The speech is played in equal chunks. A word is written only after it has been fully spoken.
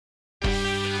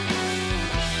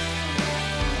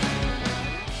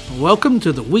welcome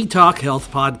to the We Talk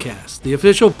Health Podcast, the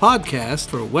official podcast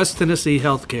for West Tennessee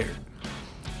Healthcare.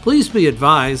 Please be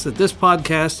advised that this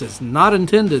podcast is not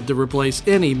intended to replace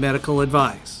any medical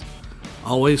advice.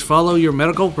 Always follow your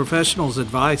medical professional's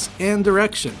advice and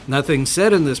direction. Nothing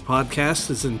said in this podcast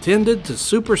is intended to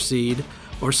supersede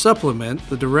or supplement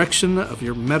the direction of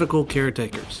your medical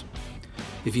caretakers.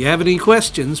 If you have any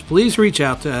questions, please reach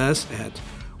out to us at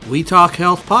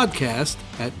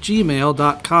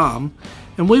wetalkhealthpodcast@gmail.com,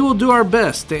 and we will do our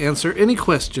best to answer any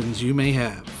questions you may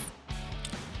have.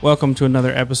 Welcome to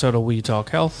another episode of We Talk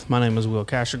Health. My name is Will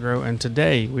Cashagro, and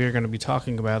today we are going to be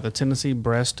talking about the Tennessee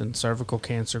Breast and Cervical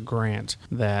Cancer Grant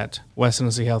that West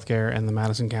Tennessee Healthcare and the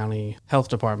Madison County Health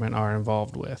Department are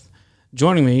involved with.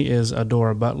 Joining me is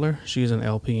Adora Butler. She's an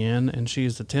LPN, and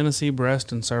she's the Tennessee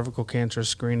Breast and Cervical Cancer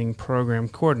Screening Program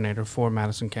Coordinator for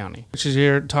Madison County. She's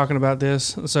here talking about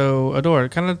this. So, Adora,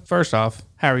 kind of first off,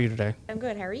 how are you today? I'm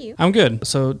good. How are you? I'm good.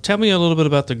 So, tell me a little bit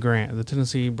about the grant, the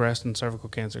Tennessee Breast and Cervical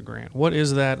Cancer Grant. What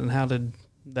is that, and how did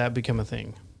that become a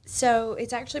thing? So,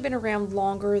 it's actually been around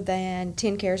longer than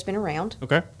TennCare's been around.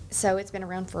 Okay. So, it's been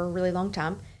around for a really long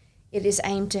time. It is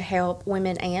aimed to help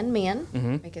women and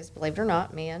men, because believe it or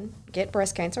not, men get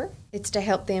breast cancer. It's to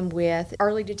help them with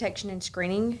early detection and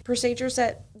screening procedures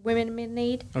that women and men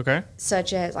need, Okay.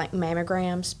 such as like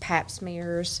mammograms, pap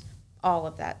smears, all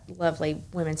of that lovely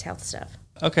women's health stuff.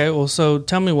 Okay, well, so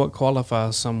tell me what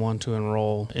qualifies someone to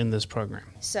enroll in this program.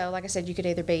 So, like I said, you could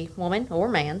either be woman or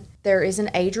man. There is an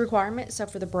age requirement. So,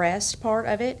 for the breast part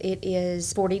of it, it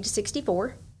is 40 to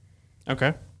 64.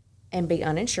 Okay. And be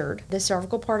uninsured. The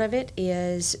cervical part of it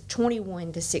is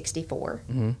 21 to 64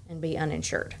 and be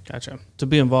uninsured. Gotcha. To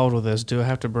be involved with this, do I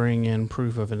have to bring in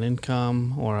proof of an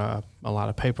income or a lot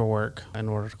of paperwork in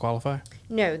order to qualify?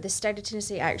 No, the state of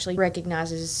Tennessee actually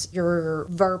recognizes your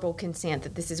verbal consent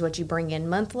that this is what you bring in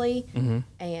monthly,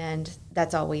 and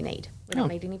that's all we need. We don't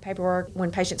need any paperwork.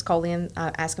 When patients call in,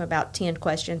 I ask them about 10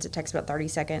 questions. It takes about 30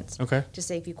 seconds to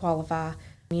see if you qualify.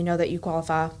 You know that you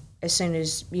qualify. As soon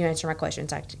as you answer my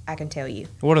questions, I can tell you.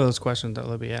 What are those questions that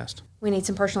will be asked? We need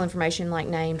some personal information like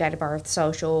name, date of birth,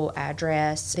 social,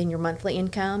 address, then your monthly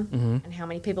income, and how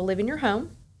many people live in your home.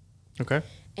 Okay.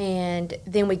 And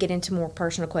then we get into more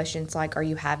personal questions like, are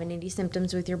you having any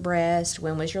symptoms with your breast?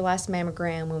 When was your last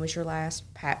mammogram? When was your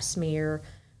last pap smear?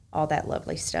 All that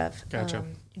lovely stuff. Gotcha.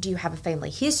 Do you have a family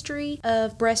history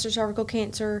of breast or cervical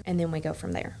cancer? And then we go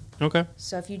from there. Okay.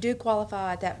 So if you do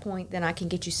qualify at that point, then I can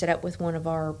get you set up with one of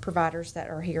our providers that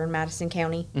are here in Madison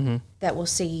County that will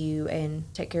see you and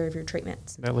take care of your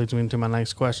treatments. That leads me into my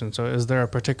next question. So is there a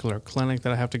particular clinic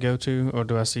that I have to go to, or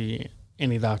do I see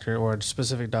any doctor or a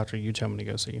specific doctor you tell me to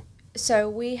go see? So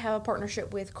we have a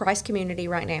partnership with Christ Community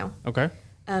right now. Okay.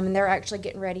 And they're actually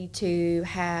getting ready to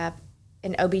have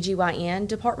an OBGYN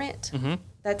department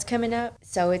that's coming up.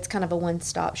 So it's kind of a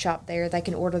one-stop shop there. They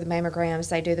can order the mammograms,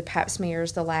 they do the pap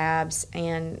smears, the labs,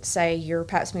 and say your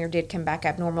pap smear did come back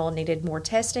abnormal and needed more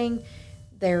testing.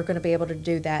 They're going to be able to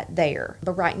do that there.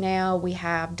 But right now we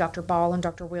have Dr. Ball and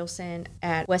Dr. Wilson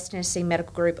at West Tennessee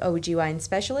Medical Group OBGYN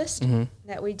specialist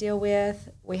that we deal with.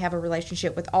 We have a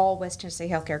relationship with all West Tennessee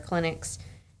healthcare clinics.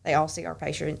 They all see our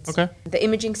patients. Okay. The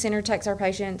imaging center takes our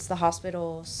patients, the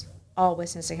hospitals, all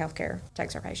West Tennessee Healthcare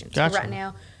takes our patients. Gotcha. Right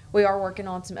now, we are working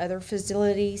on some other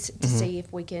facilities to see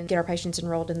if we can get our patients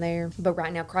enrolled in there. But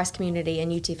right now, Christ Community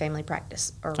and UT Family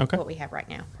Practice are what we have right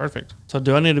now. Perfect. So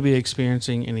do I need to be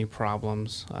experiencing any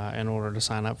problems in order to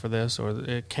sign up for this,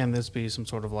 or can this be some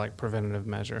sort of like preventative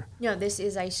measure? No, this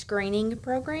is a screening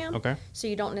program. Okay. So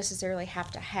you don't necessarily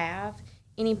have to have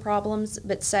any problems,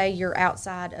 but say you're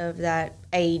outside of that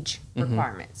age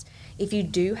requirements. If you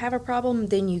do have a problem,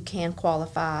 then you can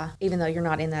qualify even though you're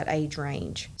not in that age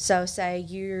range. So say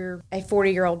you're a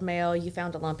 40-year-old male, you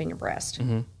found a lump in your breast.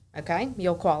 Okay?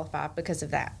 You'll qualify because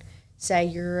of that. Say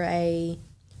you're a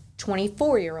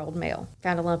 24-year-old male,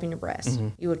 found a lump in your breast.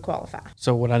 You would qualify.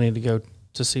 So would I need to go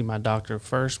to see my doctor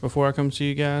first before I come to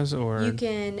you guys, or? You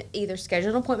can either schedule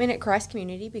an appointment at Christ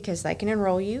Community because they can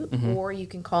enroll you, or you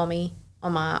can call me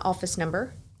on my office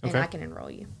number and I can enroll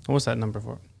you. What's that number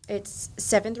for? It's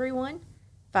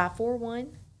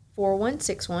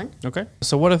 731-541-4161. Okay.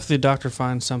 So what if the doctor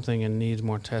finds something and needs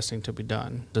more testing to be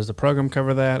done? Does the program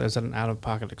cover that? Is that an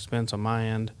out-of-pocket expense on my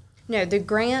end? No, the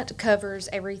grant covers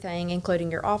everything,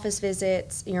 including your office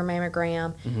visits, your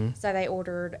mammogram. So they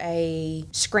ordered a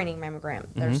screening mammogram.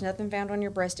 There's nothing found on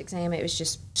your breast exam. It was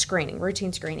just screening,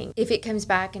 routine screening. If it comes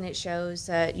back and it shows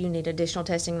that you need additional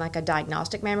testing like a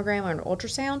diagnostic mammogram or an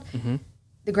ultrasound,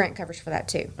 the grant covers for that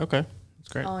too. Okay. That's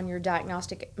great. On your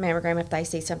diagnostic mammogram, if they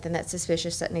see something that's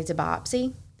suspicious that needs a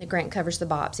biopsy, The grant covers the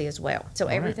biopsy as well. So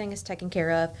everything is taken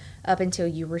care of up until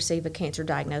you receive a cancer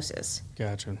diagnosis.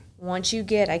 Gotcha. Once you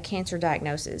get a cancer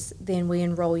diagnosis, then we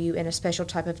enroll you in a special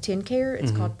type of TennCare.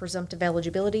 It's called presumptive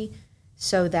eligibility,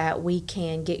 so that we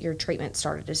can get your treatment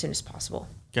started as soon as possible.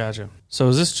 Gotcha. So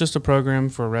is this just a program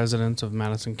for residents of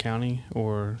Madison County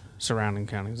or surrounding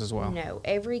counties as well? No,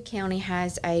 every county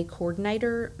has a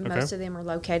coordinator. Most of them are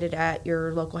located at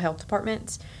your local health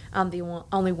departments.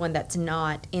 Only one that's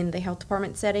not in the health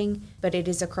department setting, but it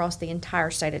is across the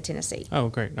entire state of Tennessee. Oh,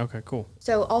 great. Okay, cool.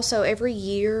 So also every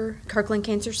year, Kirkland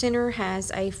Cancer Center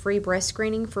has a free breast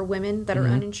screening for women that are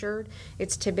uninsured.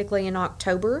 It's typically in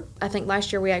October. I think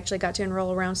last year we actually got to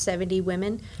enroll around 70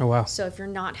 women. Oh, wow. So if you're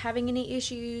not having any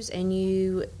issues and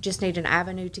you just need an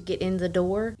avenue to get in the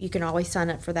door, you can always sign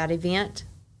up for that event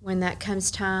when that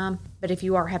comes time. But if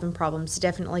you are having problems,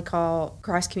 definitely call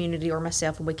Christ Community or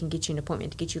myself, and we can get you an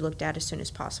appointment to get you looked at as soon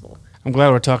as possible. I'm glad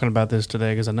we're talking about this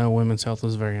today because I know women's health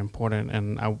is very important,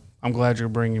 and I'm glad you're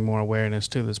bringing more awareness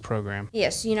to this program.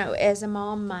 Yes, as a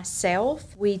mom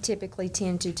myself, we typically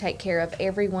tend to take care of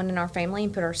everyone in our family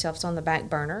and put ourselves on the back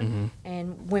burner.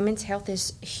 And women's health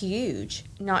is huge,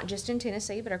 not just in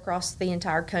Tennessee, but across the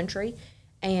entire country.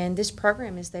 And this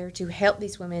program is there to help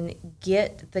these women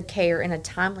get the care in a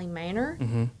timely manner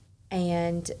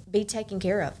and be taken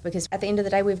care of. Because at the end of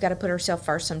the day, we've got to put ourselves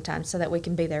first sometimes so that we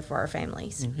can be there for our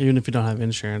families. Even if you don't have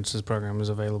insurance, this program is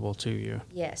available to you.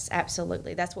 Yes,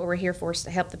 absolutely. That's what we're here for, is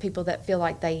to help the people that feel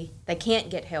like they can't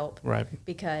get help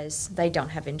because they don't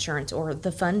have insurance or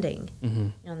the funding.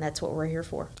 And that's what we're here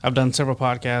for. I've done several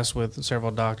podcasts with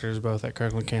several doctors, both at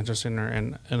Kirkland Cancer Center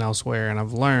and elsewhere, and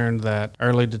I've learned that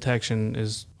early detection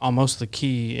is almost the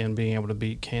key in being able to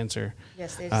beat cancer.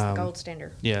 Yes, it's the gold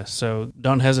standard. Yes, so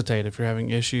don't hesitate if you're having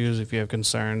issues, if you have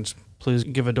concerns. Please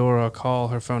give Adora a call.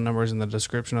 Her phone number is in the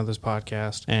description of this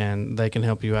podcast, and they can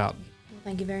help you out. Well,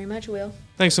 thank you very much, Will.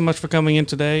 Thanks so much for coming in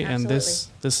today. Absolutely. And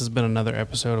this has been another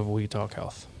episode of We Talk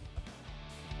Health.